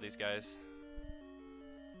to kill all these guys.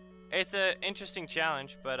 It's an interesting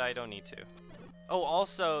challenge, but I don't need to. Oh,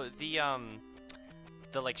 also the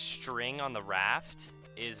like string on the raft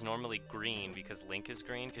is normally green because Link is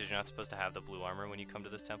green, because you're not supposed to have the blue armor when you come to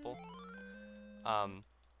this temple.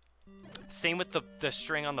 Same with the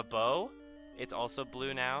string on the bow. It's also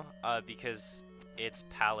blue now, because its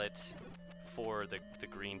palette for the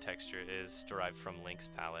green texture is derived from Link's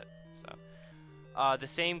palette. So, the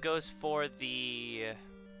same goes for the...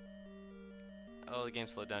 Oh, the game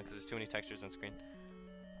slowed down because there's too many textures on screen.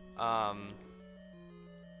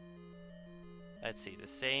 Let's see, the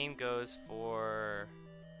same goes for...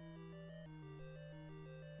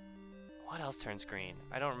 What else turns green?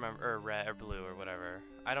 I don't remember, or red, or blue, or whatever.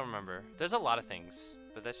 I don't remember. There's a lot of things,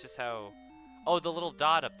 but that's just how... Oh, the little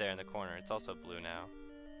dot up there in the corner. It's also blue now.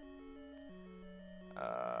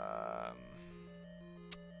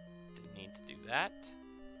 Didn't need to do that.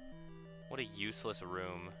 What a useless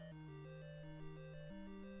room.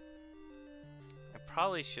 I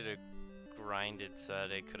probably should have grinded so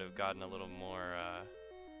that I could have gotten a little more,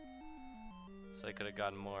 so I could have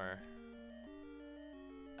gotten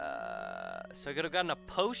a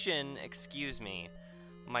potion, excuse me.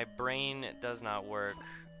 My brain does not work.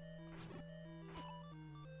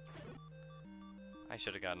 I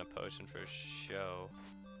should have gotten a potion for show.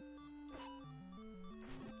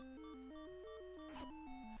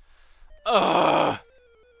 Ugh!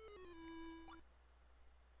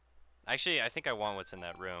 Actually, I think I want what's in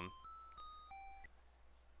that room.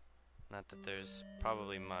 Not that there's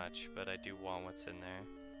probably much, but I do want what's in there.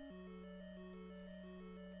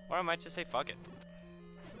 Or I might just say fuck it.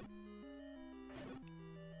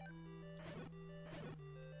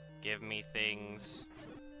 Give me things.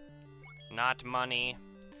 Not money.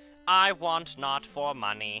 I want not for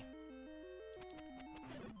money.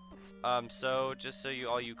 So, just so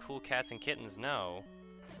all you cool cats and kittens know,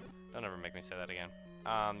 don't ever make me say that again.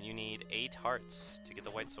 You need 8 hearts to get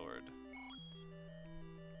the white sword.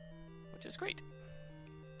 Which is great.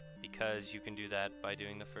 Because you can do that by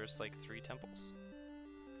doing the first, like, 3 temples.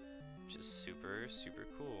 Which is super, super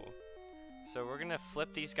cool. So we're gonna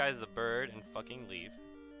flip these guys the bird and fucking leave.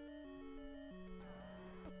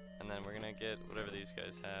 And then we're gonna get whatever these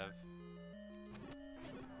guys have.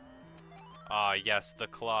 Ah, yes, the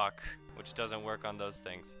clock, which doesn't work on those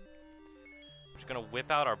things. We're just gonna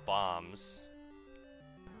whip out our bombs.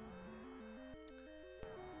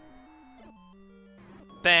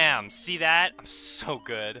 Bam! See that? I'm so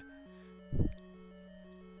good.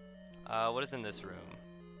 What is in this room?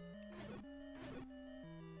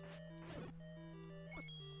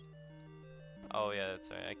 Oh yeah,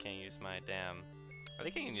 that's right. I can't use my damn... I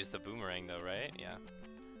think I can use the boomerang though, right? Yeah.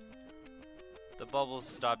 The bubbles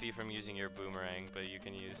stop you from using your boomerang, but you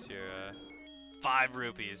can use your 5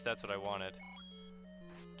 rupees. That's what I wanted.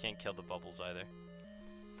 Can't kill the bubbles either.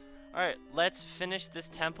 Alright, let's finish this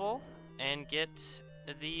temple and get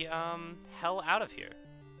the hell out of here.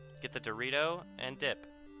 Get the Dorito and dip.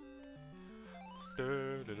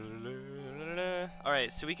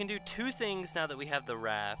 Alright, so we can do 2 things now that we have the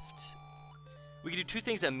raft. We can do 2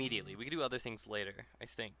 things immediately. We can do other things later, I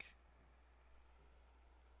think.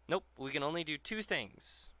 Nope, we can only do 2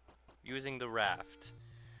 things using the raft.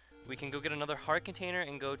 We can go get another heart container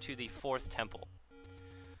and go to the 4th temple.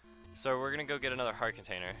 So we're gonna go get another heart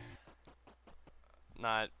container.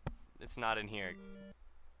 It's not in here.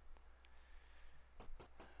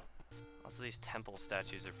 Also, these temple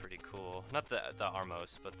statues are pretty cool. Not the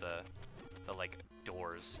Armos, but the like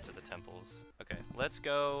doors to the temples. Okay, let's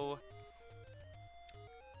go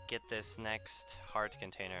get this next heart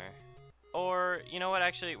container. Or, you know what,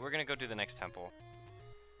 actually, we're gonna go do the next temple.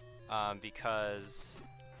 Because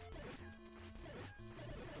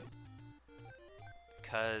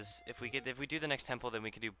if we do the next temple, then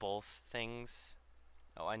we can do both things.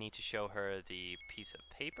 Oh, I need to show her the piece of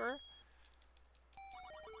paper.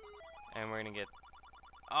 And we're gonna get...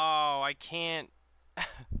 Oh, I can't...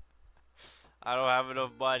 I don't have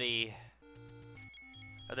enough money.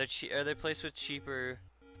 Are there places with cheaper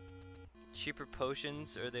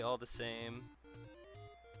potions, or are they all the same?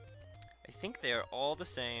 I think they are all the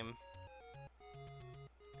same.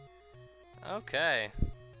 Okay.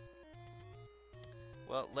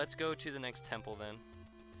 Well, let's go to the next temple then.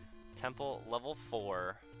 Temple level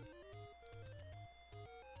 4.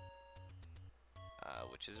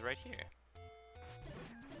 Which is right here.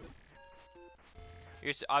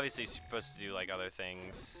 You're obviously supposed to do like other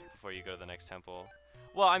things before you go to the next temple.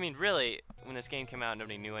 Well, I mean, really, when this game came out,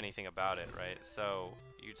 nobody knew anything about it, right? So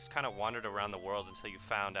you just kind of wandered around the world until you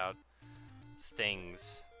found out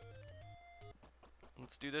things.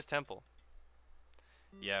 Let's do this temple.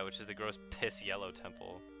 Yeah, which is the gross piss yellow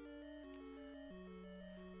temple.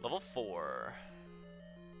 Level 4.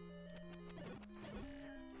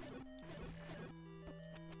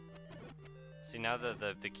 See, now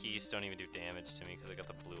the keys don't even do damage to me because I got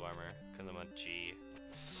the blue armor, because I'm on G.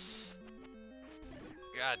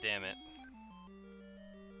 God damn it.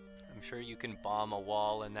 I'm sure you can bomb a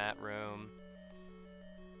wall in that room,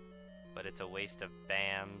 but it's a waste of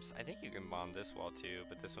BAMs. I think you can bomb this wall too,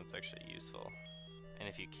 but this one's actually useful. And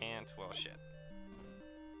if you can't, well shit.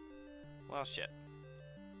 Well shit.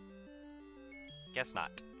 Guess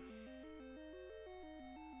not.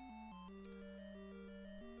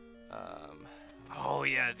 Oh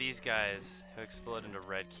yeah, these guys who explode into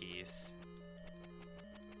red keys.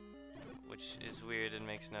 Which is weird and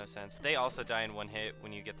makes no sense. They also die in 1 hit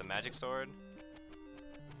when you get the magic sword.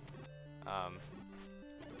 And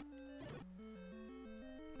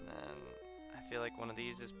then I feel like one of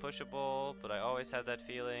these is pushable, but I always have that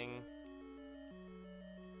feeling.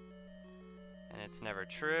 And it's never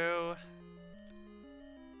true.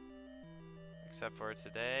 Except for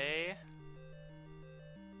today.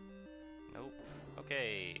 Nope.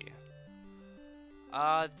 Okay.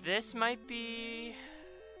 This might be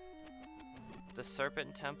the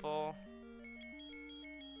Serpent Temple.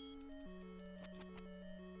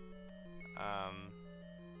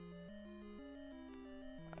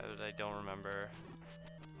 I don't remember.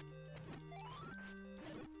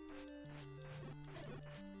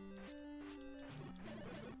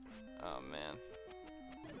 Oh man.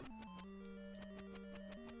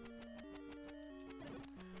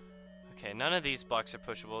 Okay, none of these blocks are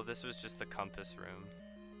pushable. This was just the compass room.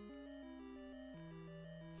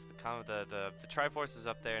 It's the Triforce is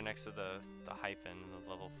up there next to the hyphen in the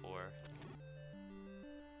level 4.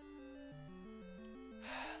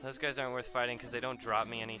 Those guys aren't worth fighting because they don't drop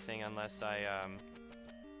me anything unless I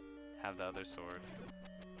have the other sword.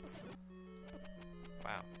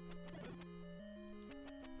 Wow.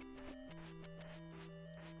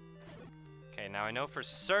 Okay, now I know for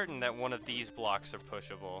certain that one of these blocks are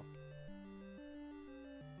pushable.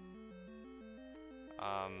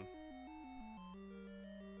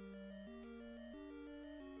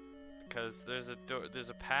 Because there's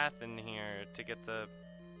a path in here to get the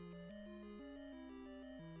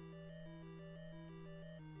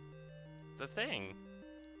thing.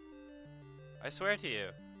 I swear to you.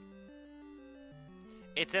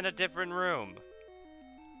 It's in a different room.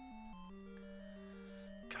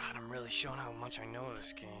 God, I'm really showing how much I know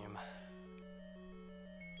this game.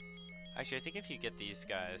 Actually, I think if you get these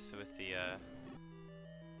guys with the,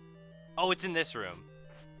 Oh, it's in this room.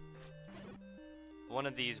 One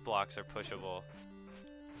of these blocks are pushable.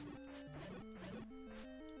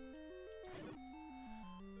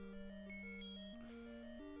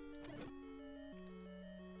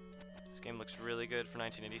 This game looks really good for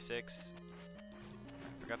 1986.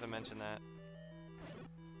 I forgot to mention that.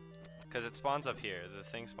 Because it spawns up here. The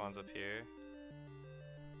thing spawns up here.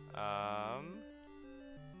 I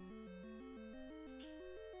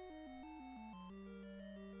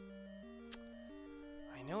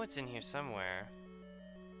know it's in here somewhere.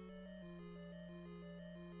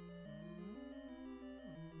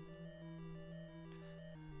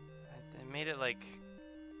 They made it like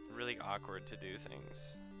really awkward to do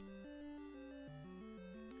things.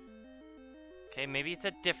 Okay, maybe it's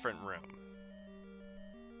a different room.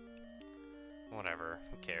 Whatever,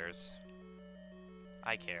 who cares?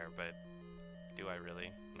 I care, but do I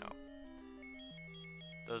really? No.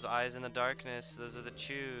 Those eyes in the darkness, those are the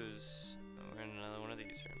chews. We're in another one of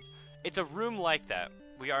these rooms. It's a room like that.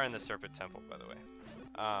 We are in the Serpent Temple, by the way.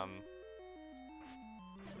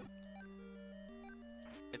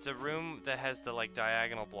 It's a room that has the like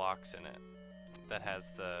diagonal blocks in it. That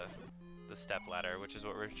has the step ladder, which is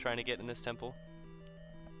what we're trying to get in this temple.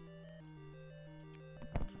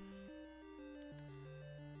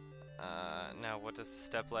 Now what does the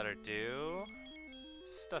step ladder do?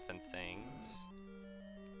 Stuff and things.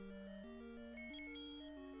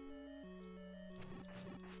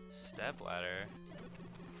 Step ladder.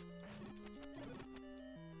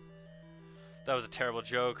 That was a terrible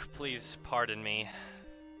joke. Please pardon me.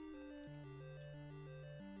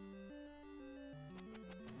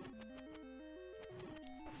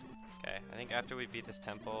 Okay, I think after we beat this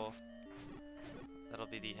temple, that'll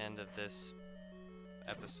be the end of this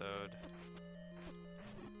episode.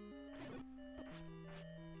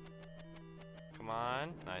 Come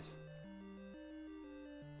on. Nice.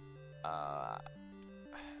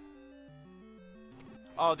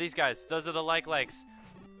 Oh, these guys. Those are the likes.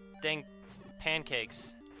 Dang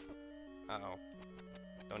pancakes. Uh-oh.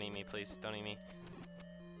 Don't eat me, please. Don't eat me.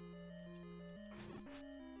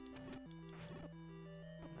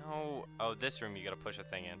 No. Oh, this room you gotta push a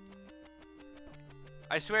thing in.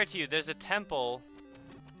 I swear to you, there's a temple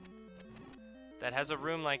that has a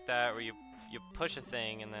room like that where you push a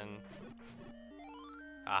thing and then...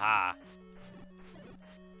 Aha!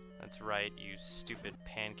 That's right, you stupid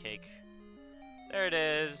pancake. There it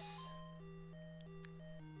is.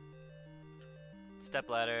 Step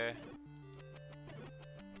ladder.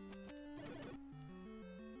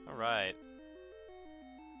 Alright.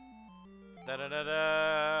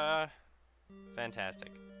 Da-da-da-da!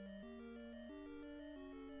 Fantastic.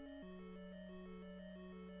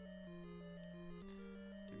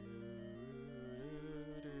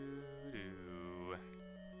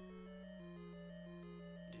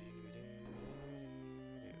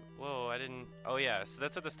 Whoa, I didn't... Oh yeah, so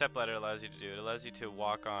that's what the stepladder allows you to do. It allows you to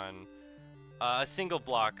walk on A single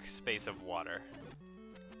block space of water.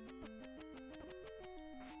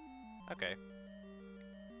 Okay.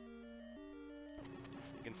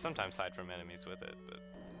 You can sometimes hide from enemies with it, but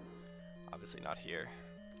obviously not here.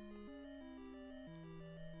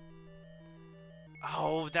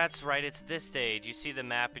 Oh, that's right, it's this stage. You see the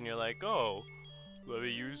map and you're like, oh, let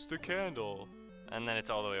me use the candle. And then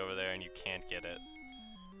it's all the way over there and you can't get it.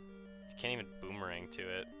 You can't even boomerang to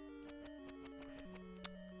it.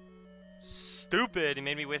 Stupid! He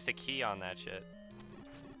made me waste a key on that shit.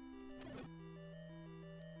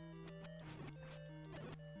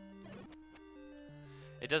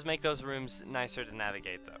 It does make those rooms nicer to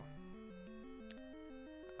navigate, though.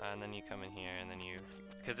 And then you come in here, and then you...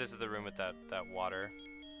 Because this is the room with that water.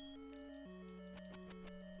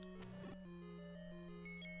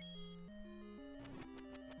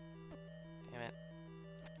 Damn it.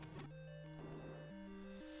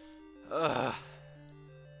 Ugh.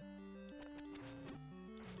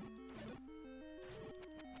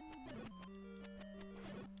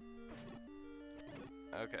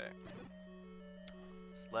 Okay.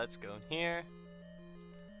 So let's go in here.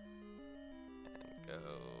 And go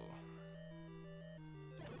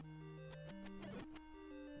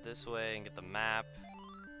this way and get the map.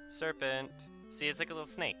 Serpent. See, it's like a little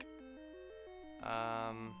snake.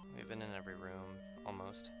 We've been in every room,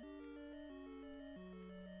 almost.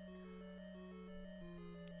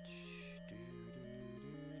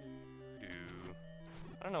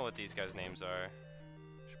 I don't know what these guys' names are.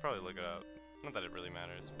 Should probably look it up. Not that it really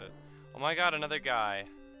matters, but... Oh my god, another guy.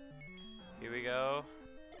 Here we go.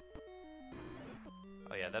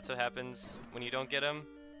 Oh yeah, that's what happens when you don't get him.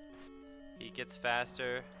 He gets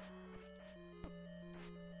faster.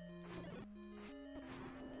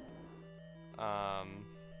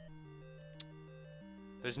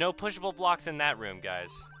 There's no pushable blocks in that room,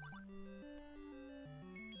 guys.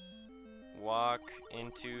 Walk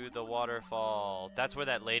into the waterfall. That's where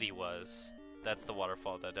that lady was. That's the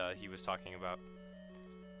waterfall that he was talking about.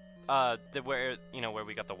 Where, you know, where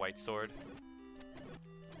we got the white sword.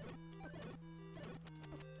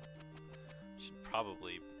 Should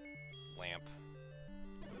probably lamp.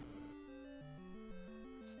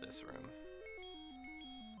 It's this room.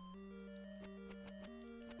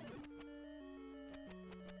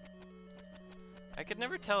 I could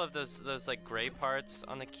never tell if those like gray parts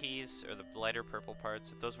on the keys or the lighter purple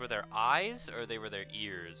parts, if those were their eyes or they were their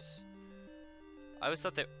ears. I always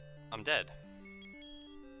thought that... I'm dead.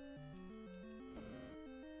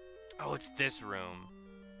 Oh, it's this room.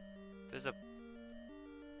 There's a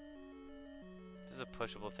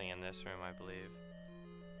pushable thing in this room, I believe.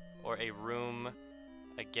 Or a room,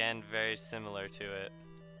 again, very similar to it.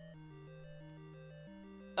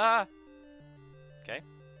 Ah! Okay.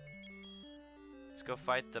 Let's go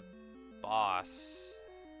fight the boss.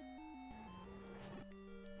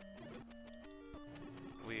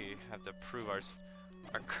 We have to prove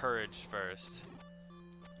our courage first.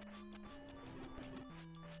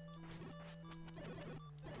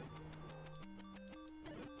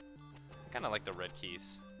 I kind of like the red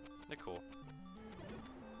keys. They're cool.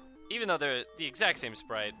 Even though they're the exact same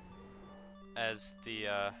sprite as the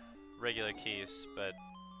regular keys, but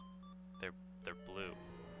they're blue.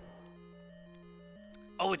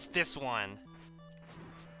 Oh, it's this one.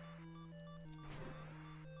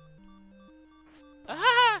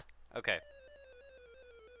 Ah! Okay.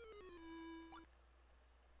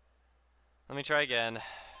 Let me try again.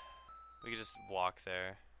 We can just walk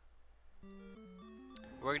there.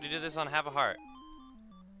 We're gonna do this on Have a Heart.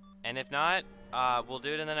 And if not, we'll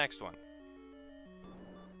do it in the next one.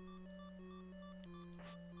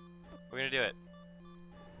 We're gonna do it.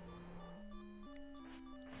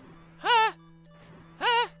 Ha!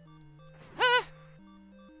 Ha! Ha!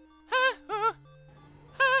 Ha! Ha! Ha!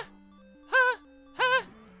 Ha! Ha!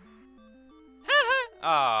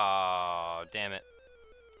 Ha! Oh, damn it.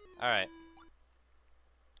 Alright.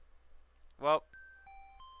 Well,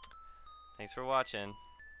 thanks for watching.